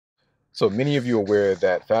So many of you are aware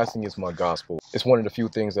that fasting is my gospel. It's one of the few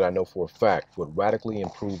things that I know for a fact would radically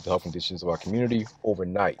improve the health conditions of our community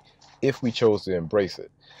overnight if we chose to embrace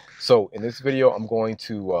it. So in this video, I'm going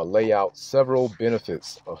to lay out several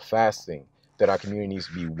benefits of fasting that our community needs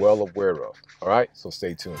to be well aware of. All right, so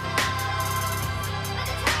stay tuned.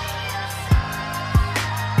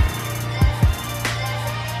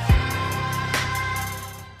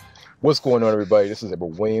 What's going on, everybody? This is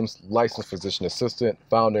Edward Williams, licensed physician assistant,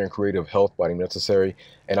 founder and creator of Health Body Necessary,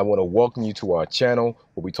 and I want to welcome you to our channel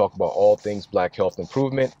where we talk about all things Black health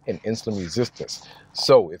improvement and insulin resistance.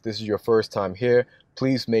 So if this is your first time here,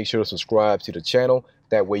 please make sure to subscribe to the channel.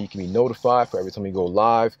 That way you can be notified for every time we go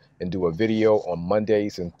live and do a video on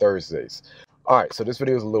Mondays and Thursdays. All right, so this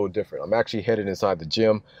video is a little different. I'm actually headed inside the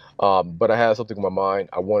gym, but I had something in my mind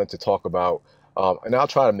I wanted to talk about. And I'll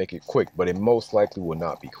try to make it quick, but it most likely will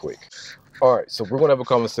not be quick. All right, so we're going to have a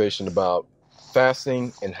conversation about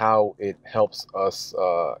fasting and how it helps us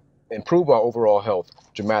improve our overall health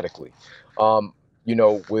dramatically.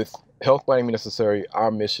 With Health Body Necessary, our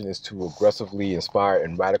mission is to aggressively inspire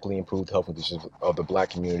and radically improve the health conditions of the Black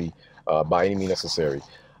community by any means necessary.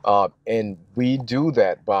 And we do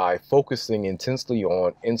that by focusing intensely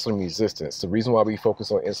on insulin resistance. The reason why we focus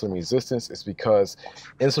on insulin resistance is because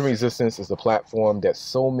insulin resistance is the platform that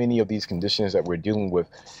so many of these conditions that we're dealing with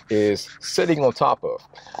is sitting on top of.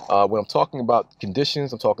 When I'm talking about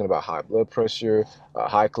conditions, I'm talking about high blood pressure,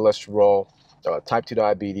 high cholesterol, type 2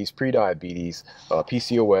 diabetes, prediabetes,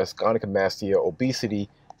 PCOS, gynocomastia, obesity,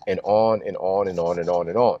 and on and on and on and on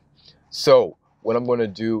and on. So what I'm going to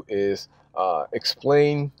do is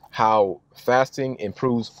explain how fasting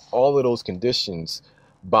improves all of those conditions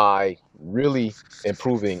by really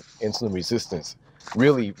improving insulin resistance,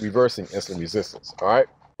 really reversing insulin resistance. All right.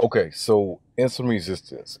 Okay, so insulin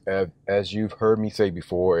resistance, as you've heard me say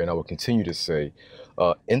before, and I will continue to say,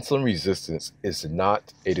 insulin resistance is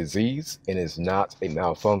not a disease and is not a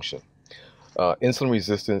malfunction. Insulin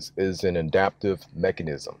resistance is an adaptive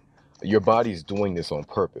mechanism. Your body is doing this on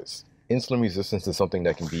purpose. Insulin resistance is something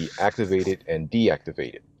that can be activated and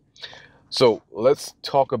deactivated. So let's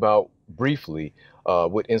talk about briefly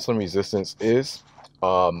what insulin resistance is.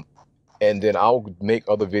 And then I'll make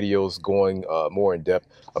other videos going more in depth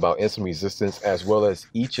about insulin resistance as well as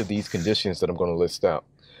each of these conditions that I'm going to list out.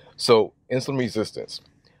 So insulin resistance.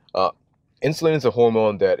 Insulin is a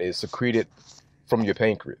hormone that is secreted from your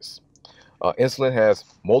pancreas. Insulin has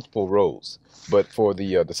multiple roles, but for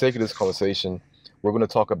the sake of this conversation, we're going to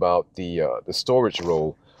talk about the storage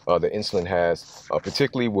role that insulin has,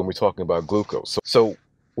 particularly when we're talking about glucose. So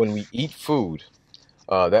when we eat food,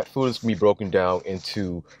 that food is going to be broken down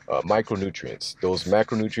into micronutrients. Those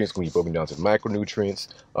macronutrients can be broken down to micronutrients.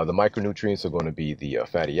 The micronutrients are going to be the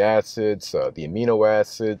fatty acids, the amino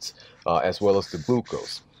acids, as well as the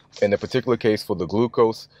glucose. In the particular case for the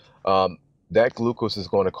glucose, that glucose is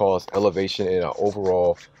going to cause elevation in our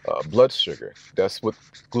overall blood sugar. That's what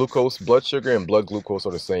glucose, blood sugar, and blood glucose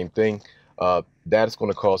are the same thing. That is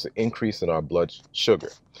going to cause an increase in our blood sugar.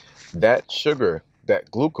 That sugar,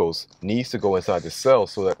 that glucose, needs to go inside the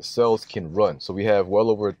cells so that the cells can run. So we have well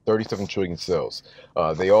over 37 trillion cells.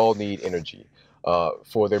 They all need energy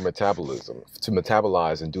for their metabolism, to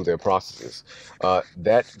metabolize and do their processes.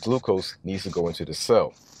 That glucose needs to go into the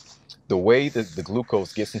cell. The way that the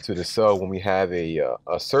glucose gets into the cell when we have a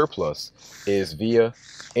surplus is via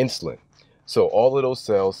insulin. So all of those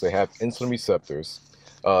cells, they have insulin receptors.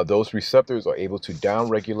 Those receptors are able to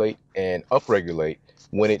downregulate and upregulate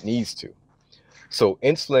when it needs to. So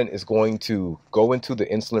insulin is going to go into the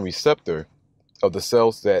insulin receptor of the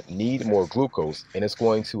cells that need more glucose, and it's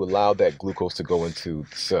going to allow that glucose to go into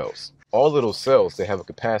the cells. All of those cells, they have a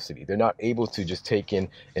capacity. They're not able to just take in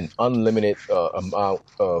an unlimited amount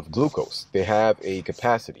of glucose. They have a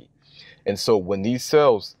capacity. And so when these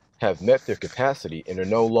cells have met their capacity and are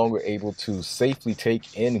no longer able to safely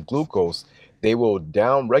take in glucose, they will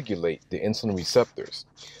downregulate the insulin receptors.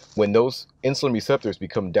 When those insulin receptors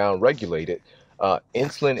become downregulated,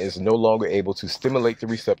 insulin is no longer able to stimulate the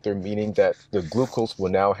receptor, meaning that the glucose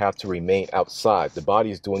will now have to remain outside. The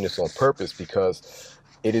body is doing this on purpose because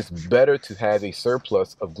it is better to have a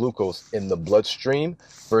surplus of glucose in the bloodstream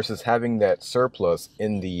versus having that surplus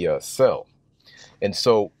in the cell. And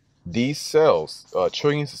so these cells,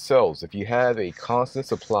 trillions of cells, if you have a constant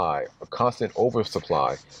supply, a constant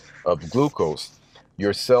oversupply of glucose,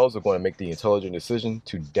 your cells are going to make the intelligent decision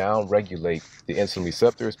to downregulate the insulin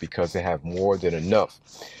receptors because they have more than enough.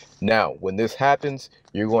 Now, when this happens,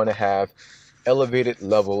 you're going to have elevated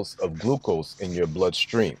levels of glucose in your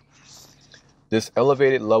bloodstream. This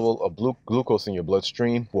elevated level of glucose in your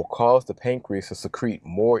bloodstream will cause the pancreas to secrete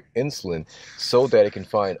more insulin so that it can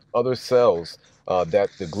find other cells that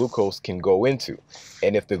the glucose can go into.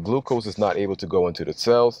 And if the glucose is not able to go into the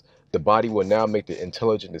cells, the body will now make the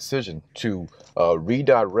intelligent decision to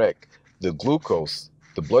redirect the glucose,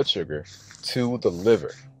 the blood sugar, to the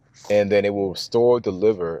liver. And then it will store the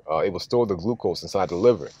liver, it will store the glucose inside the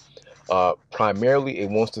liver. Primarily, it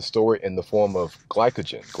wants to store it in the form of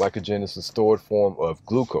glycogen. Glycogen is the stored form of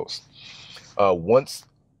glucose. Once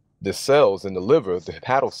the cells in the liver, the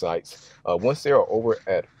hepatocytes, once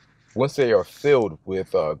they are filled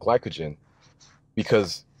with glycogen,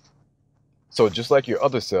 so just like your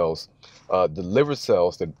other cells, the liver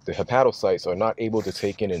cells, the hepatocytes are not able to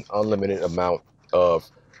take in an unlimited amount of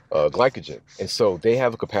glycogen, and so they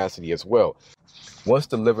have a capacity as well. Once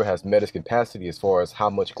the liver has met its capacity as far as how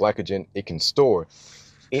much glycogen it can store,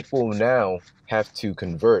 it will now have to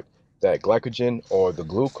convert that glycogen or the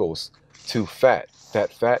glucose to fat.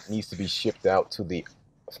 That fat needs to be shipped out to the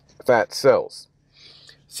fat cells.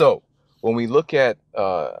 So when we look at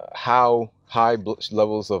how high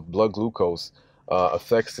levels of blood glucose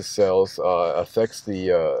affects the cells, affects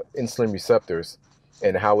the insulin receptors,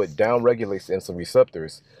 and how it downregulates the insulin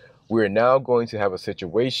receptors, we're now going to have a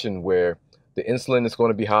situation where the insulin is going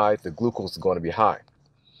to be high, the glucose is going to be high.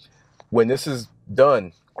 When this is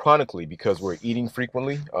done chronically, because we're eating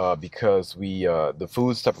frequently, because the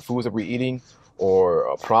type of foods that we're eating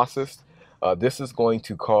or processed, this is going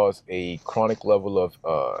to cause a chronic level of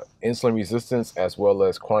insulin resistance, as well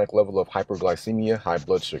as chronic level of hyperglycemia, high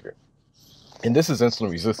blood sugar. And this is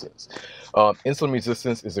insulin resistance. Insulin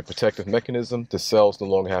resistance is a protective mechanism. The cells no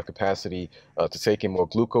longer have capacity to take in more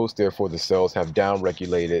glucose. Therefore, the cells have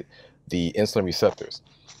downregulated the insulin receptors.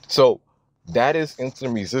 So that is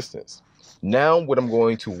insulin resistance. Now what I'm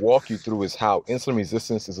going to walk you through is how insulin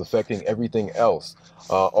resistance is affecting everything else,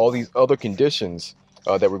 all these other conditions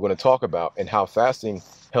that we're going to talk about, and how fasting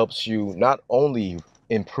helps you not only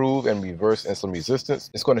improve and reverse insulin resistance,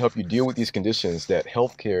 it's going to help you deal with these conditions that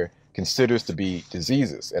healthcare considers to be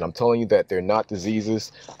diseases. And I'm telling you that they're not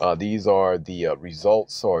diseases. These are the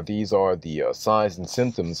results, or these are the signs and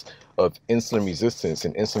symptoms of insulin resistance.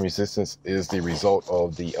 And insulin resistance is the result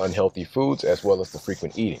of the unhealthy foods as well as the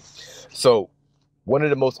frequent eating. So one of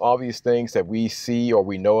the most obvious things that we see or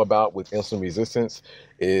we know about with insulin resistance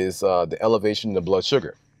is the elevation in the blood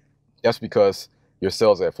sugar. That's because your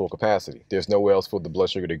cells are at full capacity. There's nowhere else for the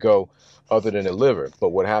blood sugar to go other than the liver. But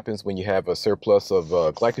what happens when you have a surplus of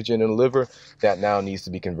glycogen in the liver, that now needs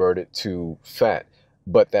to be converted to fat.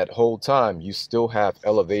 But that whole time, you still have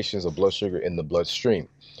elevations of blood sugar in the bloodstream.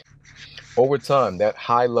 Over time, that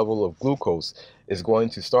high level of glucose is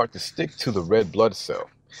going to start to stick to the red blood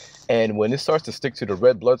cell. And when it starts to stick to the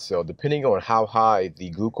red blood cell, depending on how high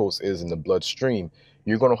the glucose is in the bloodstream,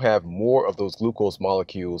 you're going to have more of those glucose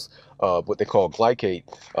molecules, what they call glycate,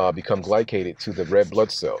 become glycated to the red blood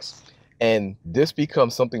cells. And this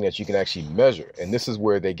becomes something that you can actually measure. And this is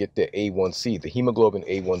where they get the A1C, the hemoglobin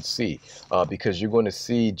A1C, because you're going to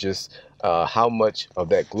see just how much of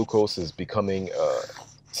that glucose is becoming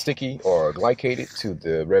sticky or glycated to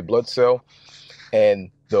the red blood cell.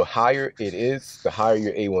 And the higher it is, the higher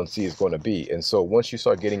your A1C is going to be. And so once you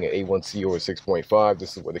start getting an A1C over 6.5,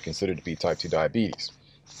 this is what they consider to be type 2 diabetes.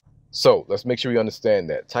 So let's make sure we understand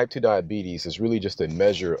that type 2 diabetes is really just a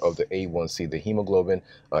measure of the A1C, the hemoglobin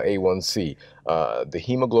A1C. The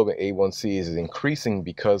hemoglobin A1C is increasing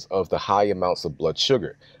because of the high amounts of blood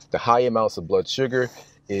sugar. The high amounts of blood sugar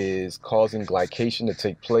is causing glycation to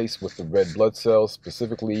take place with the red blood cells,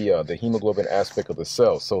 specifically the hemoglobin aspect of the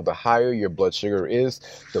cell. So the higher your blood sugar is,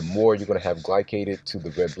 the more you're going to have glycated to the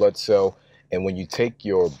red blood cell. And when you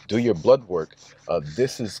do your blood work,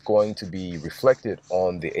 this is going to be reflected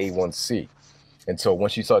on the A1C. And so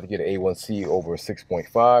once you start to get an A1C over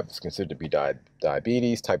 6.5, it's considered to be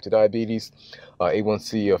diabetes, type 2 diabetes.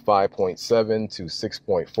 A1C of 5.7 to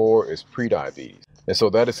 6.4 is pre-diabetes. And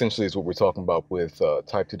so that essentially is what we're talking about with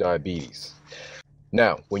type 2 diabetes.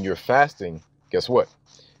 Now, when you're fasting, guess what?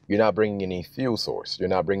 You're not bringing any fuel source. You're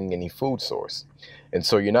not bringing any food source. And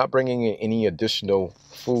so you're not bringing in any additional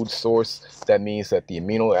food source. That means that the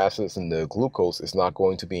amino acids and the glucose is not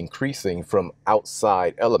going to be increasing from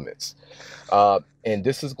outside elements. And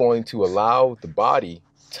this is going to allow the body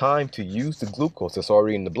time to use the glucose that's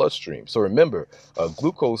already in the bloodstream. So remember,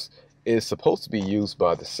 glucose is supposed to be used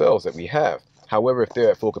by the cells that we have. However, if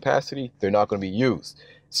they're at full capacity, they're not going to be used.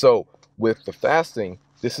 So with the fasting,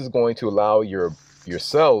 this is going to allow your your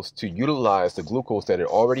cells to utilize the glucose that it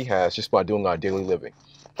already has just by doing our daily living.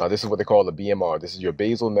 This is what they call the BMR. This is your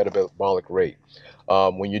basal metabolic rate.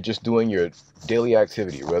 When you're just doing your daily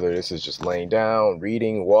activity, whether this is just laying down,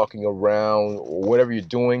 reading, walking around, or whatever you're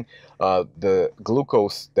doing, the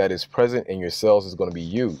glucose that is present in your cells is going to be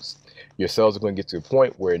used. Your cells are going to get to a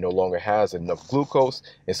point where it no longer has enough glucose,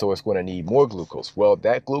 and so it's going to need more glucose. Well,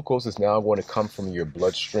 that glucose is now going to come from your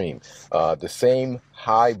bloodstream. The same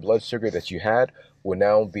high blood sugar that you had will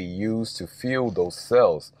now be used to fuel those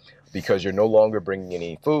cells because you're no longer bringing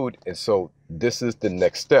any food. And so this is the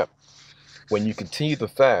next step. When you continue to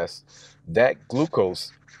fast, that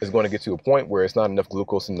glucose is going to get to a point where it's not enough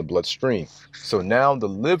glucose in the bloodstream. So now the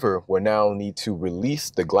liver will now need to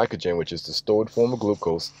release the glycogen, which is the stored form of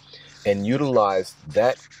glucose, and utilize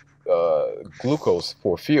that glucose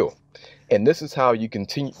for fuel. And this is how you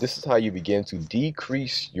begin to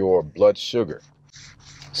decrease your blood sugar.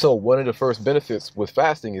 So one of the first benefits with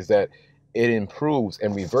fasting is that it improves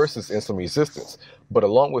and reverses insulin resistance. But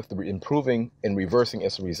along with the improving and reversing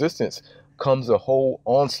insulin resistance comes a whole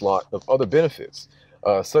onslaught of other benefits,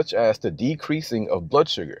 such as the decreasing of blood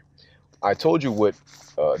sugar. I told you what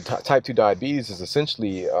type 2 diabetes is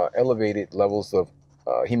essentially elevated levels of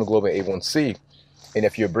hemoglobin A1C. And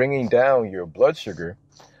if you're bringing down your blood sugar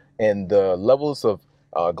and the levels of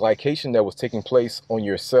glycation that was taking place on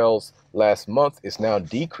your cells last month is now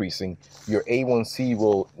decreasing, your A1C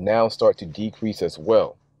will now start to decrease as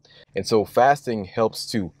well. And so fasting helps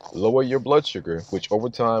to lower your blood sugar, which over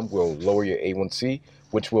time will lower your A1C,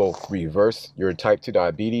 which will reverse your type 2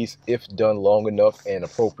 diabetes if done long enough and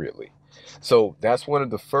appropriately. So that's one of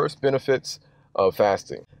the first benefits of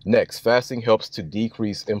fasting. Next, fasting helps to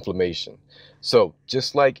decrease inflammation. So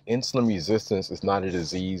just like insulin resistance is not a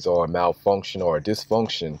disease or a malfunction or a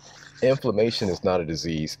dysfunction, inflammation is not a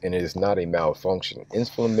disease and it is not a malfunction.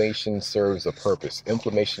 Inflammation serves a purpose.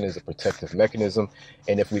 Inflammation is a protective mechanism,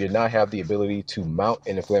 and if we did not have the ability to mount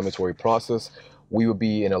an inflammatory process, we would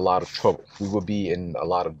be in a lot of trouble. We would be in a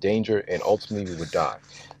lot of danger, and ultimately we would die.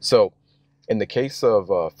 So in the case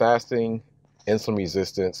of fasting, insulin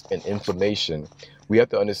resistance, and inflammation, we have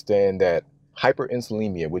to understand that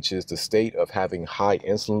hyperinsulinemia, which is the state of having high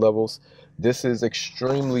insulin levels, this is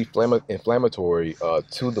extremely inflammatory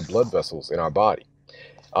to the blood vessels in our body.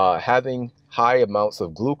 Having high amounts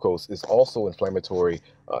of glucose is also inflammatory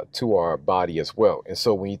to our body as well. And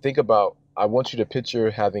so when you think about, I want you to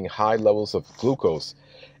picture having high levels of glucose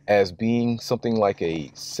as being something like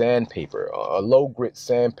a sandpaper, a low grit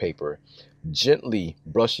sandpaper, gently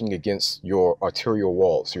brushing against your arterial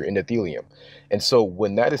walls, your endothelium. And so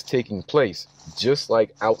when that is taking place, just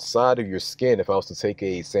like outside of your skin, if I was to take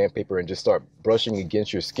a sandpaper and just start brushing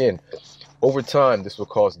against your skin, over time, this will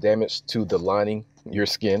cause damage to the lining, your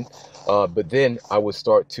skin. But then I would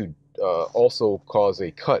start to also cause a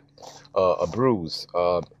cut, a bruise,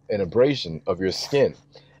 an abrasion of your skin.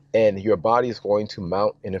 And your body is going to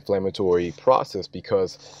mount an inflammatory process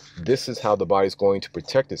because this is how the body is going to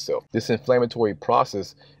protect itself. This inflammatory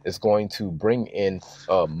process is going to bring in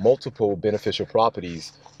multiple beneficial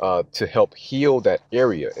properties to help heal that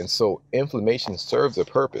area. And so inflammation serves a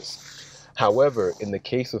purpose. However, in the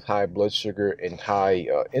case of high blood sugar and high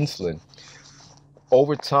insulin,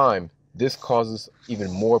 over time, this causes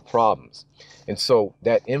even more problems. And so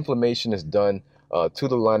that inflammation is done to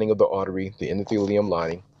the lining of the artery, the endothelium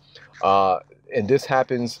lining. And this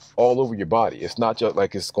happens all over your body. It's not just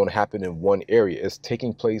like it's going to happen in one area. It's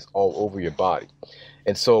taking place all over your body.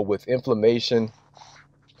 And so with inflammation,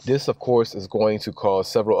 this, of course, is going to cause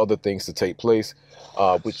several other things to take place,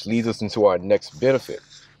 which leads us into our next benefit,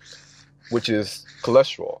 which is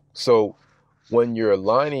cholesterol. So when your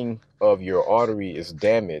lining of your artery is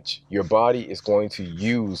damaged, your body is going to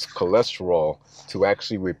use cholesterol to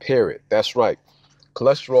actually repair it. That's right.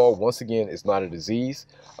 Cholesterol, once again, is not a disease.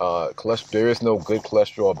 There is no good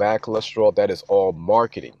cholesterol, bad cholesterol. That is all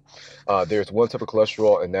marketing. There's one type of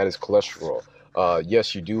cholesterol, and that is cholesterol.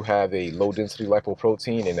 Yes, you do have a low-density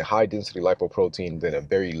lipoprotein and a high-density lipoprotein, then a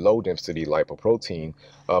very low-density lipoprotein.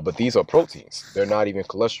 But these are proteins. They're not even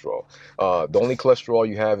cholesterol. The only cholesterol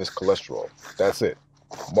you have is cholesterol. That's it.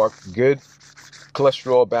 Good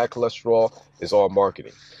cholesterol, bad cholesterol is all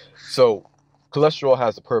marketing. So cholesterol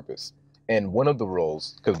has a purpose. And one of the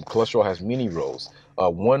roles, because cholesterol has many roles,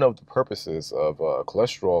 one of the purposes of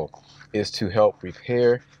cholesterol is to help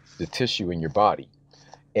repair the tissue in your body.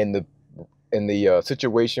 In the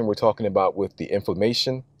situation we're talking about with the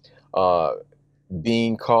inflammation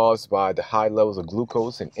being caused by the high levels of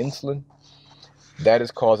glucose and insulin, that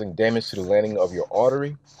is causing damage to the lining of your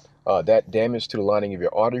artery. That damage to the lining of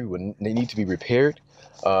your artery would need to be repaired.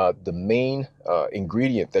 the main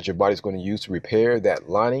ingredient that your body's going to use to repair that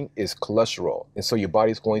lining is cholesterol. And so your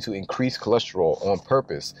body's going to increase cholesterol on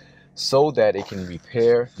purpose so that it can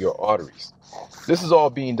repair your arteries. This is all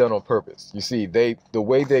being done on purpose. You see, the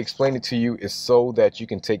way they explain it to you is so that you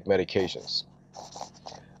can take medications.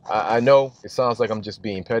 I know it sounds like I'm just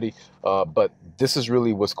being petty, but this is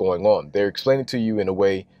really what's going on. They're explaining to you in a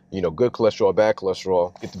way, good cholesterol, bad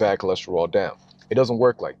cholesterol, get the bad cholesterol down. It doesn't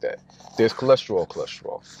work like that. There's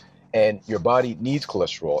cholesterol, and your body needs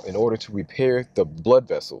cholesterol in order to repair the blood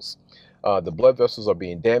vessels. The blood vessels are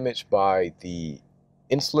being damaged by the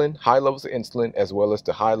insulin, high levels of insulin, as well as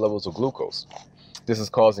the high levels of glucose. This is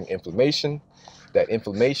causing inflammation. That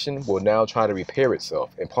inflammation will now try to repair itself,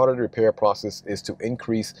 and part of the repair process is to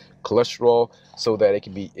increase cholesterol so that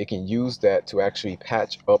it can use that to actually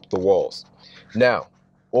patch up the walls. Now,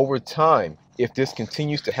 over time, if this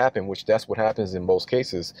continues to happen, which that's what happens in most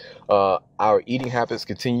cases, our eating habits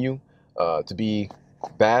continue to be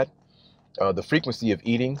bad. The frequency of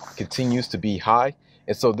eating continues to be high.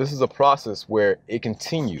 And so this is a process where it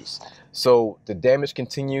continues. So the damage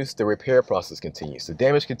continues, the repair process continues. The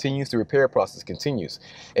damage continues, the repair process continues.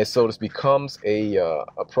 And so this becomes a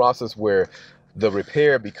process where the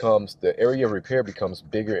area of repair becomes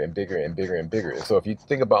bigger and bigger and bigger and bigger. And so if you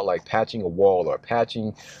think about like patching a wall or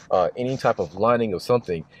patching any type of lining of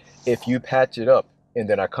something, if you patch it up and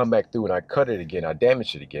then I come back through and I cut it again, I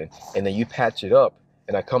damage it again, and then you patch it up,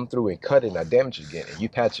 and I come through and cut it and I damage it again, and you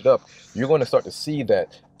patch it up, you're going to start to see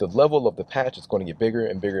that the level of the patch is going to get bigger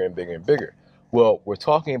and bigger and bigger and bigger. Well, we're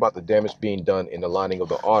talking about the damage being done in the lining of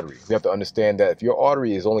the artery. We have to understand that if your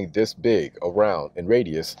artery is only this big around in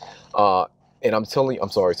radius,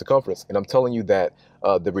 circumference, and I'm telling you that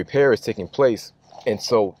the repair is taking place, and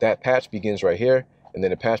so that patch begins right here, and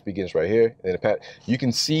then the patch begins right here, and then the patch, you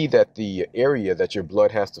can see that the area that your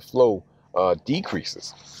blood has to flow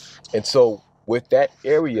decreases. And so with that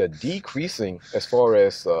area decreasing as far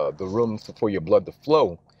as the room for your blood to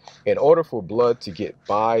flow, in order for blood to get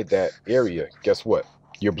by that area, guess what?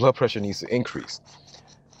 Your blood pressure needs to increase.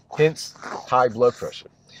 Hence, high blood pressure.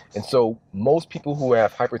 And so most people who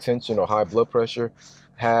have hypertension or high blood pressure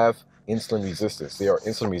have insulin resistance. They are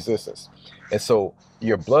insulin resistant. And so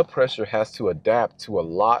your blood pressure has to adapt to a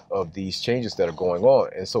lot of these changes that are going on.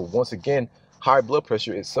 And so once again, high blood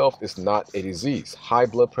pressure itself is not a disease. High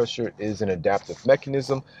blood pressure is an adaptive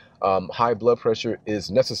mechanism. High blood pressure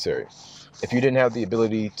is necessary. If you didn't have the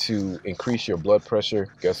ability to increase your blood pressure,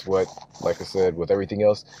 guess what? Like I said, with everything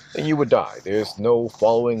else, then you would die. There's no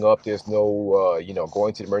following up. There's no,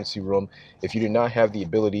 going to the emergency room. If you did not have the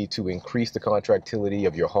ability to increase the contractility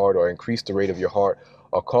of your heart or increase the rate of your heart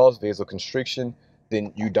or cause vasoconstriction,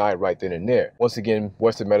 then you die right then and there. Once again,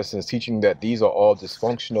 Western medicine is teaching that these are all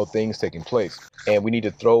dysfunctional things taking place. And we need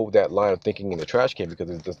to throw that line of thinking in the trash can because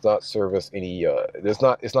it does not serve us any, it's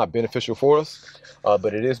not beneficial for us,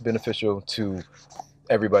 but it is beneficial to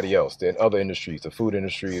everybody else, the other industries, the food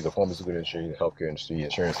industry, the pharmaceutical industry, the healthcare industry, the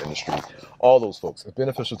insurance industry, all those folks. It's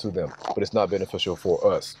beneficial to them, but it's not beneficial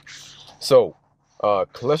for us. So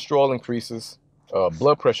cholesterol increases,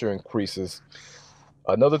 blood pressure increases.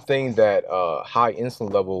 Another thing that high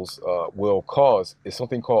insulin levels will cause is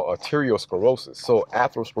something called arteriosclerosis. So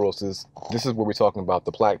atherosclerosis, this is where we're talking about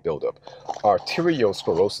the plaque buildup.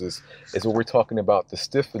 Arteriosclerosis is where we're talking about the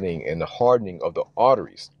stiffening and the hardening of the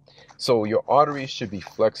arteries. So your arteries should be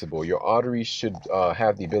flexible. Your arteries should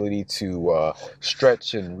have the ability to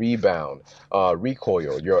stretch and rebound,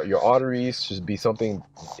 recoil. Your arteries should be something,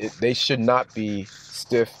 they should not be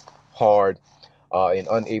stiff, hard, and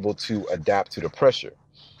unable to adapt to the pressure.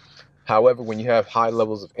 However, when you have high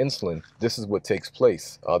levels of insulin, this is what takes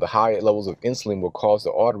place. The high levels of insulin will cause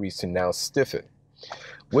the arteries to now stiffen.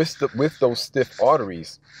 With those stiff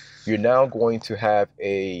arteries, you're now going to have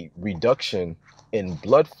a reduction in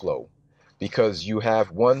blood flow because you have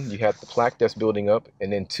the plaque that's building up,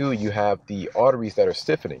 and then two, you have the arteries that are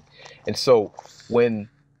stiffening. And so when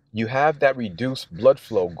you have that reduced blood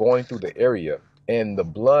flow going through the area and the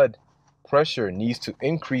blood pressure needs to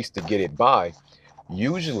increase to get it by,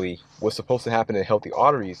 usually what's supposed to happen in healthy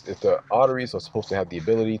arteries is the arteries are supposed to have the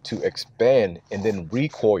ability to expand and then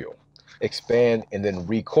recoil. Expand and then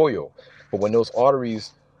recoil. But when those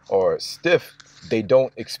arteries are stiff, they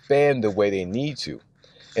don't expand the way they need to.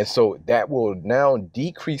 And so that will now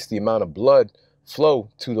decrease the amount of blood flow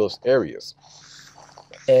to those areas.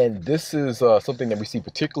 And this is something that we see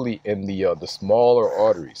particularly in the smaller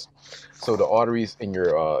arteries. So the arteries in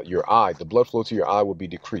your eye, the blood flow to your eye will be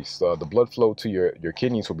decreased. The blood flow to your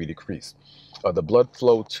kidneys will be decreased. The blood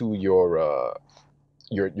flow to your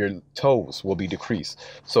your toes will be decreased.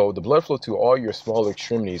 So the blood flow to all your smaller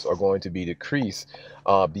extremities are going to be decreased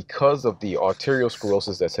because of the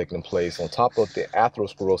arteriosclerosis that's taking place, on top of the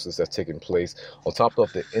atherosclerosis that's taking place, on top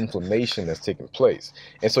of the inflammation that's taking place.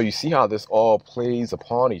 And so you see how this all plays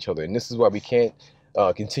upon each other. And this is why we can't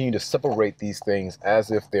continue to separate these things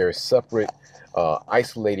as if they're separate,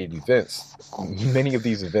 isolated events. Many of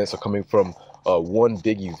these events are coming from one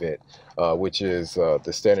big event, which is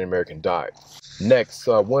the standard American diet. Next,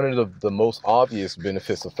 one of the most obvious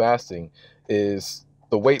benefits of fasting is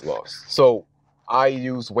the weight loss. So I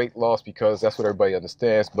use weight loss because that's what everybody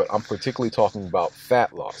understands, but I'm particularly talking about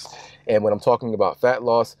fat loss. And when I'm talking about fat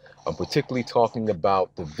loss, I'm particularly talking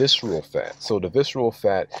about the visceral fat. So the visceral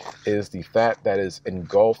fat is the fat that is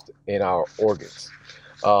engulfed in our organs.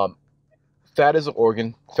 Fat is an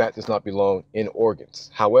organ. Fat does not belong in organs.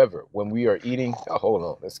 However, when we are eating, hold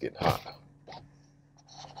on, it's getting hot.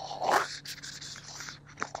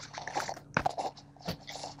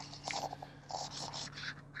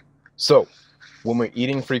 So, when we're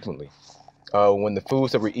eating frequently, when the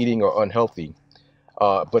foods that we're eating are unhealthy,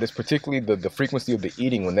 but it's particularly the frequency of the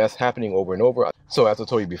eating when that's happening over and over. So, as I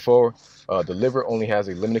told you before, the liver only has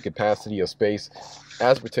a limited capacity of space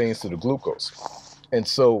as pertains to the glucose. And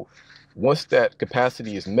so, once that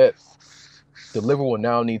capacity is met, the liver will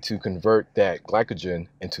now need to convert that glycogen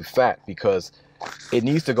into fat because it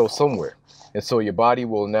needs to go somewhere. And so your body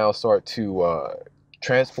will now start to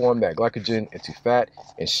transform that glycogen into fat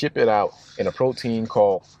and ship it out in a protein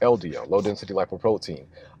called LDL, low density lipoprotein.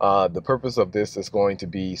 The purpose of this is going to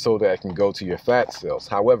be so that it can go to your fat cells.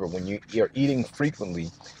 However, when you're eating frequently,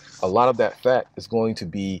 a lot of that fat is going to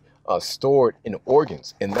be stored in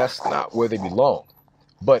organs, and that's not where they belong.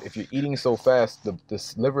 But if you're eating so fast,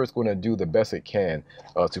 the liver is going to do the best it can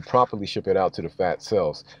to properly ship it out to the fat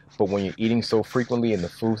cells. But when you're eating so frequently and the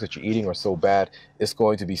foods that you're eating are so bad, it's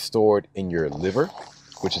going to be stored in your liver,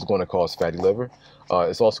 which is going to cause fatty liver.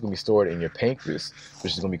 It's also going to be stored in your pancreas,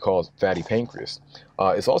 which is going to be called fatty pancreas.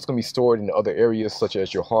 It's also going to be stored in other areas such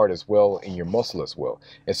as your heart as well and your muscle as well.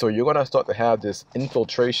 And so you're going to start to have this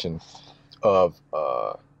infiltration of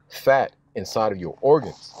fat inside of your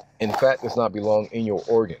organs. And fat does not belong in your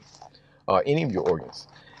organ, any of your organs.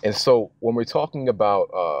 And so when we're talking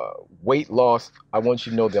about weight loss, I want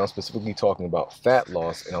you to know that I'm specifically talking about fat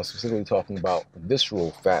loss, and I'm specifically talking about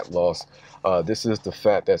visceral fat loss. This is the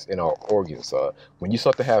fat that's in our organs. When you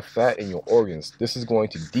start to have fat in your organs, this is going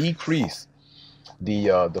to decrease the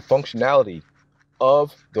functionality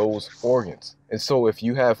of those organs. And so if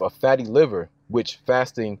you have a fatty liver, which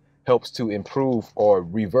fasting helps to improve or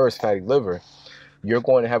reverse fatty liver, you're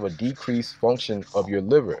going to have a decreased function of your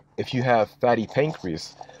liver. If you have fatty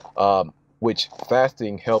pancreas, which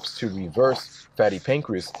fasting helps to reverse fatty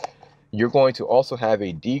pancreas, you're going to also have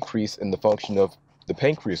a decrease in the function of the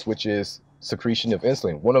pancreas, which is secretion of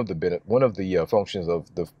insulin. One of the functions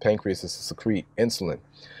of the pancreas is to secrete insulin.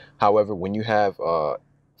 However, when you have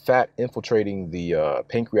fat infiltrating the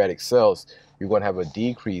pancreatic cells, you're going to have a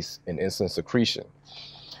decrease in insulin secretion.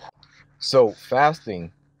 So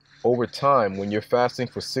fasting over time, when you're fasting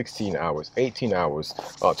for 16 hours, 18 hours,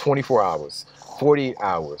 24 hours, 48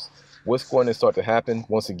 hours, what's going to start to happen,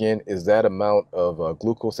 once again, is that amount of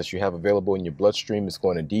glucose that you have available in your bloodstream is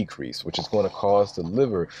going to decrease, which is going to cause the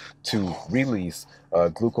liver to release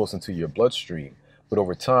glucose into your bloodstream. But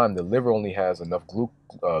over time, the liver only has enough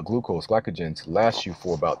glucose, glycogen, to last you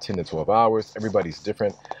for about 10 to 12 hours. Everybody's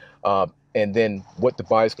different. And then what the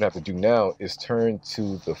body's going to have to do now is turn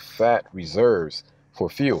to the fat reserves for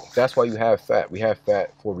fuel. That's why you have fat. We have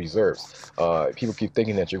fat for reserves. People keep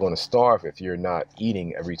thinking that you're going to starve if you're not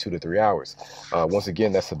eating every 2 to 3 hours. Once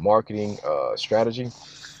again, that's a marketing strategy.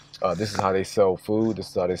 This is how they sell food. This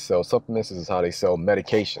is how they sell supplements. This is how they sell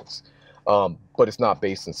medications. But it's not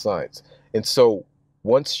based in science. And so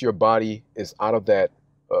once your body is out of that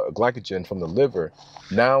glycogen from the liver,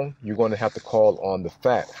 now you're going to have to call on the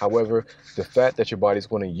fat. However, the fat that your body is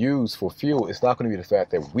going to use for fuel is not going to be the fat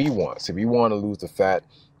that we want. So we want to lose the fat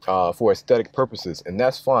for aesthetic purposes, and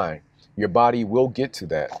that's fine. Your body will get to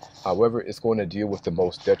that. However, it's going to deal with the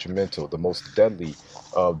most detrimental, the most deadly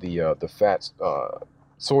of the fat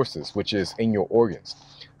sources, which is in your organs.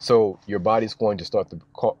 So your body's going to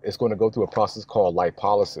it's going to go through a process called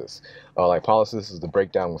lipolysis. Lipolysis is the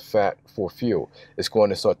breakdown of fat for fuel. It's going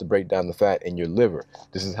to start to break down the fat in your liver.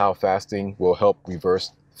 This is how fasting will help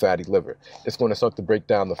reverse fatty liver. It's going to start to break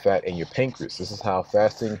down the fat in your pancreas. This is how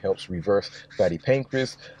fasting helps reverse fatty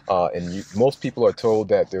pancreas. Most people are told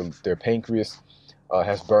that their pancreas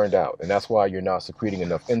has burned out, and that's why you're not secreting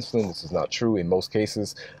enough insulin. This is not true in most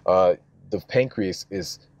cases. The pancreas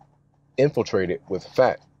is infiltrated with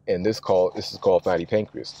fat. and this is called fatty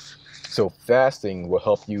pancreas. So fasting will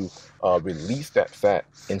help you release that fat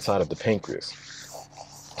inside of the pancreas.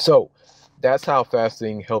 So that's how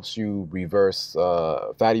fasting helps you reverse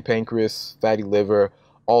fatty pancreas, fatty liver,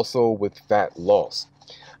 also with fat loss.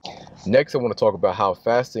 Next, I want to talk about how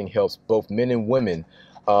fasting helps both men and women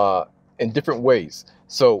in different ways.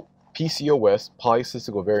 So PCOS,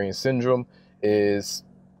 polycystic ovarian syndrome, is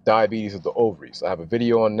diabetes of the ovaries. I have a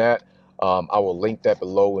video on that. I will link that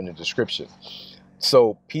below in the description.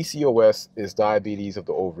 So PCOS is diabetes of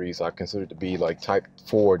the ovaries. I consider it to be like type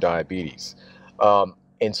 4 diabetes.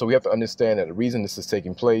 And so we have to understand that the reason this is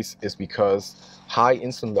taking place is because high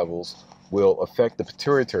insulin levels will affect the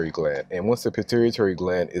pituitary gland. And once the pituitary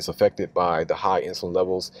gland is affected by the high insulin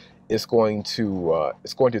levels, it's going to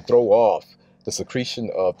throw off the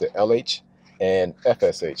secretion of the LH and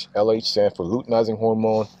FSH. LH stands for luteinizing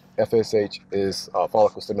hormone. FSH is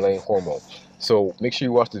follicle stimulating hormone. So make sure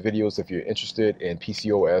you watch the videos if you're interested in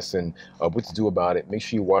PCOS and what to do about it. Make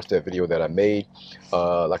sure you watch that video that I made.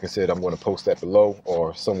 Like I said, I'm going to post that below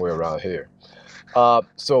or somewhere around here.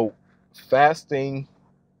 So fasting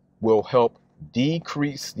will help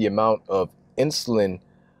decrease the amount of insulin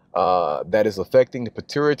that is affecting the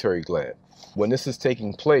pituitary gland. When this is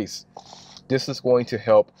taking place, this is going to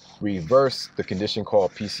help reverse the condition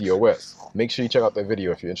called PCOS. Make sure you check out that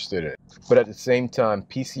video if you're interested in it. But at the same time,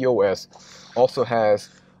 PCOS also has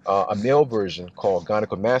a male version called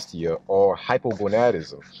gynecomastia or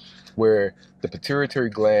hypogonadism, where the pituitary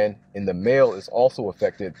gland in the male is also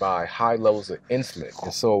affected by high levels of insulin.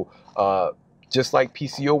 And so just like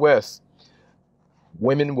PCOS,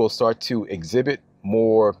 women will start to exhibit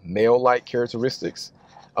more male-like characteristics.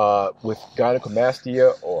 With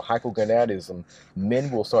gynecomastia or hypogonadism, men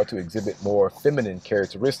will start to exhibit more feminine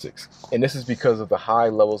characteristics. And this is because of the high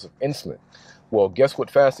levels of insulin. Well, guess what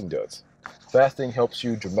fasting does? Fasting helps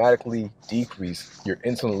you dramatically decrease your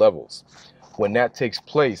insulin levels. When that takes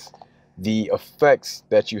place, the effects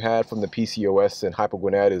that you had from the PCOS and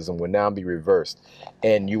hypogonadism will now be reversed,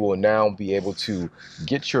 and you will now be able to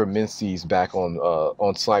get your menses back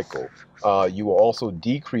on cycle. You will also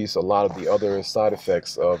decrease a lot of the other side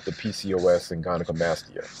effects of the PCOS and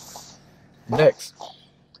gynecomastia. Next,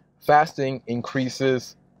 fasting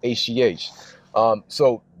increases HGH.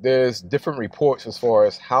 So there's different reports as far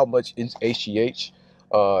as how much HGH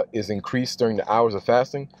is increased during the hours of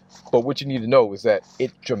fasting. But what you need to know is that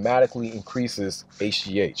it dramatically increases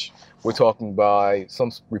HGH. We're talking by,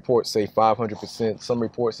 some reports say 500%, some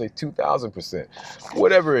reports say 2,000%.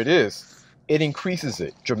 Whatever it is, it increases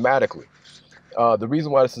it dramatically. The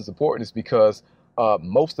reason why this is important is because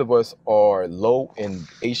most of us are low in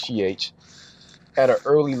HGH at an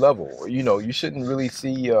early level. You know, you shouldn't really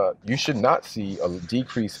see, you should not see a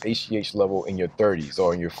decreased HGH level in your 30s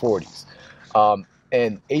or in your 40s.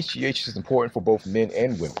 And HGH is important for both men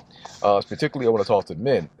and women. Particularly, I want to talk to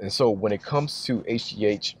men. And so when it comes to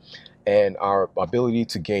HGH and our ability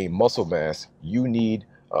to gain muscle mass, you need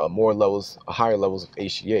higher levels of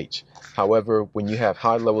HGH. However, when you have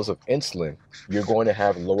high levels of insulin, you're going to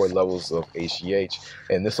have lower levels of HGH.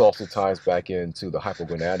 And this also ties back into the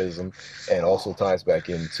hypogonadism and also ties back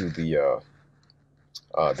into the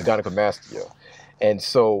gynecomastia. And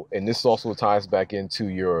so, and this also ties back into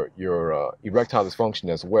your erectile dysfunction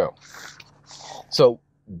as well. So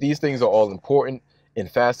these things are all important, and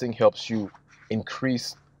fasting helps you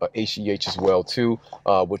increase HGH as well too,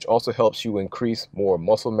 which also helps you increase more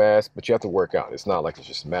muscle mass, but you have to work out. It's not like it's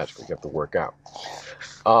just magical. You have to work out.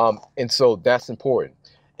 And so that's important.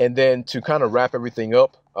 And then to kind of wrap everything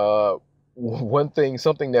up,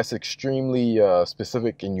 something that's extremely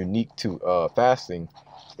specific and unique to fasting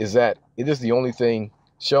is that it is the only thing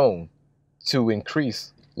shown to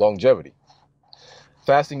increase longevity.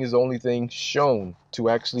 Fasting is the only thing shown to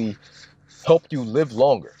actually help you live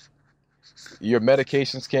longer. Your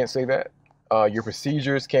medications can't say that. Your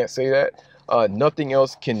procedures can't say that. Nothing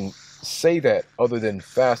else can say that other than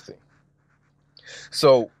fasting.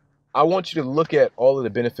 So I want you to look at all of the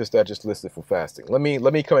benefits that I just listed for fasting. Let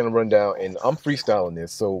me come in and run down, and I'm freestyling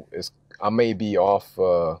this, so I may be off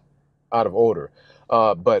out of order.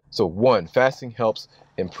 But so 1, fasting helps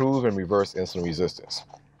improve and reverse insulin resistance.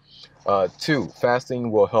 2,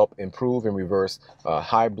 fasting will help improve and reverse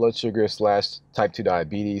high blood sugar / type 2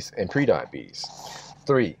 diabetes and prediabetes.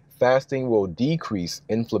 3, fasting will decrease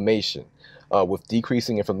inflammation. With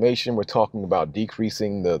decreasing inflammation, we're talking about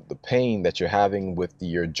decreasing the pain that you're having with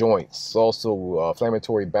your joints, also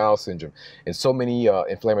inflammatory bowel syndrome, and so many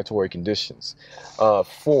inflammatory conditions.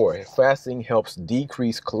 4, fasting helps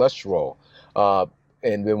decrease cholesterol.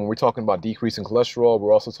 And then when we're talking about decreasing cholesterol,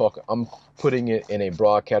 we're also talking, I'm putting it in a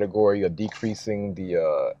broad category of decreasing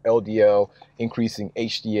the LDL, increasing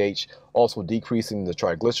HDH, also decreasing the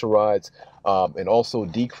triglycerides, and also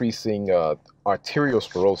decreasing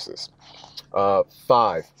arteriosclerosis.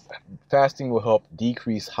 5, fasting will help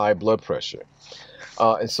decrease high blood pressure.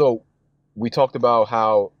 And so we talked about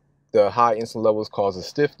how the high insulin levels causes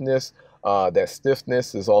stiffness. That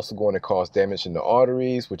stiffness is also going to cause damage in the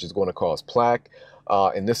arteries, which is going to cause plaque.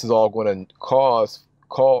 And this is all going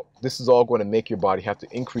to make your body have to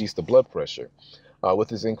increase the blood pressure. With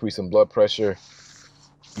this increase in blood pressure,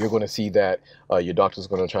 you're going to see that your doctor's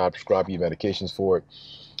going to try to prescribe you medications for it.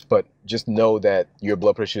 But just know that your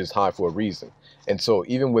blood pressure is high for a reason. And so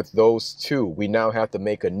even with those two, we now have to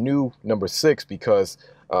make a new number 6, because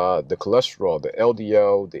the cholesterol, the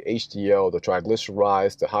LDL, the HDL, the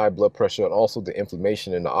triglycerides, the high blood pressure, and also the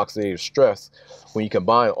inflammation and the oxidative stress, when you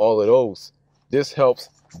combine all of those, this helps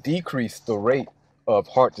decrease the rate of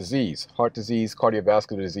heart disease. Heart disease,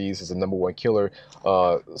 cardiovascular disease is the #1 killer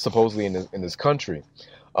supposedly in this country.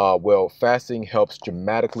 Well, fasting helps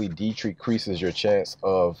dramatically decreases your chance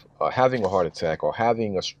of having a heart attack or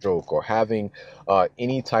having a stroke or having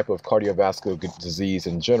any type of cardiovascular disease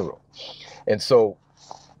in general. And so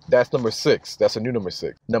that's number 6. That's a new number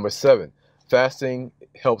 6. Number 7, fasting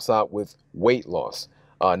helps out with weight loss.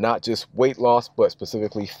 Not just weight loss, but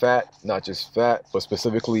specifically fat, not just fat, but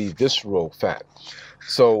specifically visceral fat.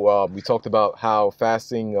 So we talked about how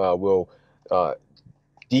fasting will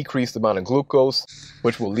decrease the amount of glucose,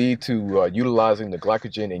 which will lead to utilizing the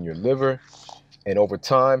glycogen in your liver. And over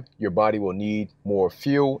time, your body will need more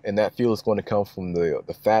fuel, and that fuel is going to come from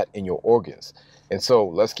the fat in your organs. And so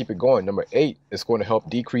let's keep it going. Number 8 is going to help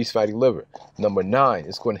decrease fatty liver. Number 9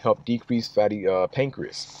 is going to help decrease fatty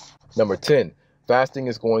pancreas. Number 10, fasting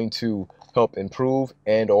is going to help improve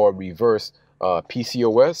and or reverse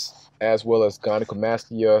PCOS as well as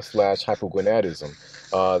gynecomastia / hypogonadism.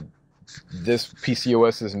 This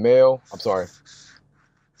PCOS is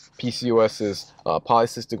PCOS is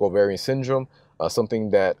polycystic ovarian syndrome, something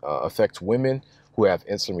that affects women who have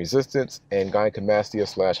insulin resistance, and gynecomastia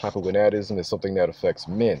 / hypogonadism is something that affects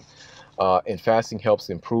men. And fasting helps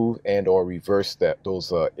improve and or reverse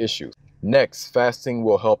those issues. Next, fasting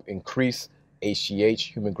will help increase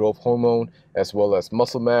HGH, human growth hormone, as well as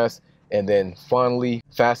muscle mass. And then finally,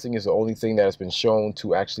 fasting is the only thing that has been shown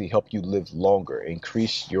to actually help you live longer,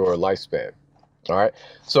 increase your lifespan. All right,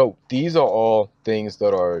 so these are all things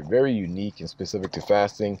that are very unique and specific to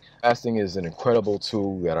fasting. Fasting is an incredible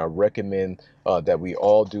tool that I recommend that we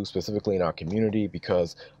all do, specifically in our community,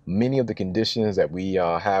 because many of the conditions that we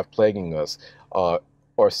have plaguing us are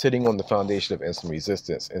sitting on the foundation of insulin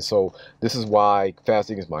resistance. And so this is why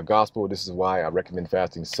fasting is my gospel. This is why I recommend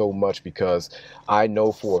fasting so much, because I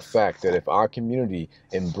know for a fact that if our community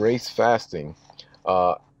embrace fasting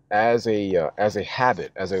as a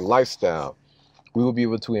habit, as a lifestyle, we will be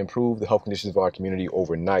able to improve the health conditions of our community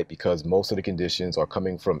overnight, because most of the conditions are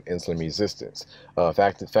coming from insulin resistance.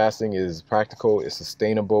 Fasting is practical, it's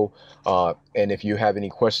sustainable, and if you have any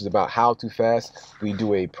questions about how to fast, we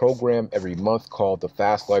do a program every month called the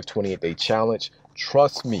Fast Life 28-Day Challenge.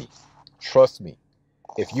 Trust me,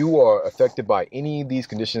 if you are affected by any of these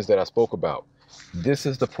conditions that I spoke about, this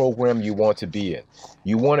is the program you want to be in.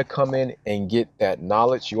 You want to come in and get that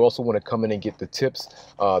knowledge. You also want to come in and get the tips,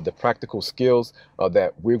 the practical skills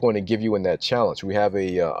that we're going to give you in that challenge. We have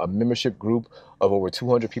a membership group of over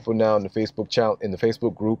 200 people now in the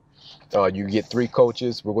Facebook group. You get 3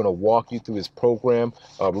 coaches. We're going to walk you through this program.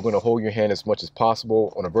 We're going to hold your hand as much as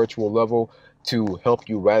possible on a virtual level to help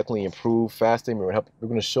you radically improve fasting. We're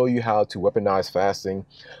going to show you how to weaponize fasting.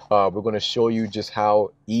 We're going to show you just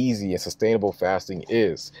how easy and sustainable fasting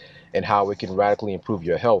is and how it can radically improve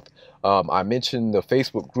your health. I mentioned the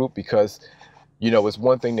Facebook group because, you know, it's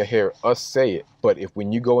one thing to hear us say it, but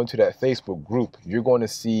when you go into that Facebook group, you're going to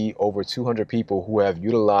see over 200 people who have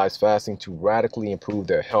utilized fasting to radically improve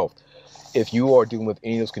their health. If you are dealing with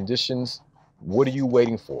any of those conditions, what are you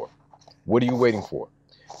waiting for? What are you waiting for?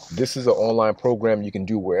 This is an online program you can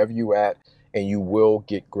do wherever you're at, and you will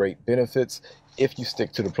get great benefits if you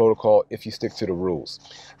stick to the protocol, if you stick to the rules.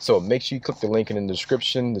 So make sure you click the link in the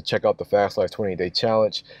description to check out the Fast Life 28-Day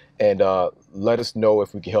Challenge, and let us know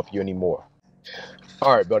if we can help you anymore.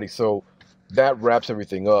 All right, buddy. So that wraps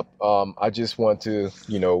everything up. I just want to,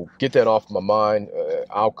 get that off my mind.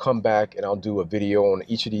 I'll come back and I'll do a video on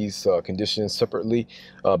each of these conditions separately.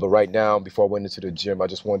 But right now, before I went into the gym, I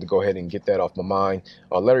just wanted to go ahead and get that off my mind.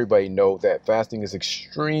 Let everybody know that fasting is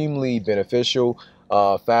extremely beneficial.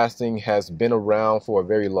 Fasting has been around for a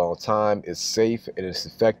very long time. It's safe and it's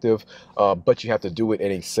effective, but you have to do it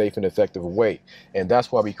in a safe and effective way. And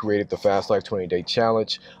that's why we created the Fast Life 20-Day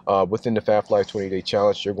Challenge. Within the Fast Life 20-Day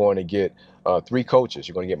Challenge, you're going to get 3 coaches.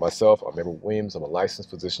 You're going to get myself. I'm Edward Williams. I'm a licensed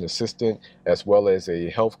physician assistant, as well as a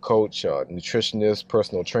health coach, nutritionist,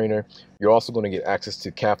 personal trainer. You're also going to get access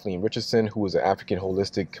to Kathleen Richardson, who is an African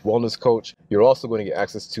holistic wellness coach. You're also going to get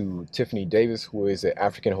access to Tiffany Davis, who is an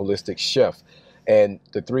African holistic chef. And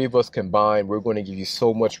the 3 of us combined, we're going to give you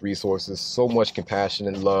so much resources, so much compassion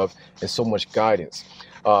and love, and so much guidance.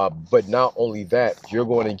 But not only that, you're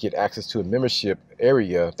going to get access to a membership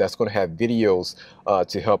area that's going to have videos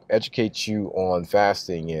to help educate you on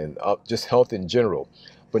fasting and just health in general.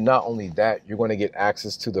 But not only that, you're going to get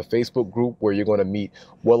access to the Facebook group where you're going to meet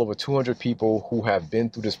well over 200 people who have been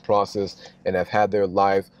through this process and have had their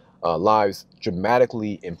lives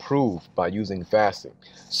dramatically improved by using fasting.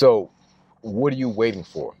 So what are you waiting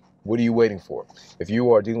for? What are you waiting for? If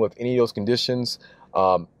you are dealing with any of those conditions,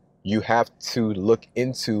 you have to look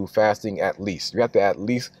into fasting at least. You have to at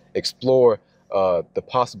least explore the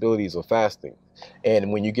possibilities of fasting.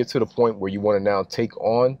 And when you get to the point where you want to now take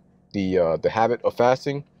on the habit of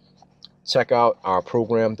fasting, check out our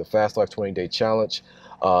program, the Fast Life 20-Day Challenge.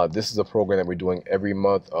 This is a program that we're doing every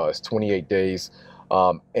month. It's 28 days.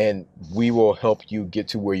 And we will help you get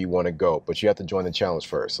to where you want to go, but you have to join the challenge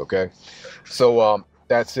first, okay? So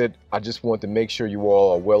that's it. I just want to make sure you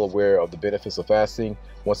all are well aware of the benefits of fasting.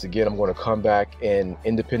 Once again, I'm going to come back and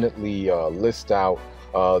independently list out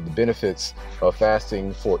the benefits of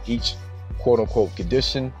fasting for each quote-unquote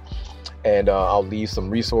condition. And I'll leave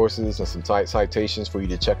some resources and some citations for you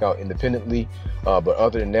to check out independently. But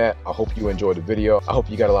other than that, I hope you enjoyed the video. I hope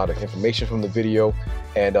you got a lot of information from the video.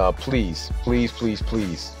 And please, please, please,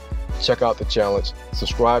 please check out the challenge,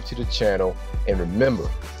 subscribe to the channel, and remember,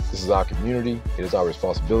 this is our community. It is our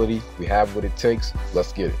responsibility. We have what it takes.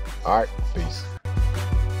 Let's get it. All right, peace.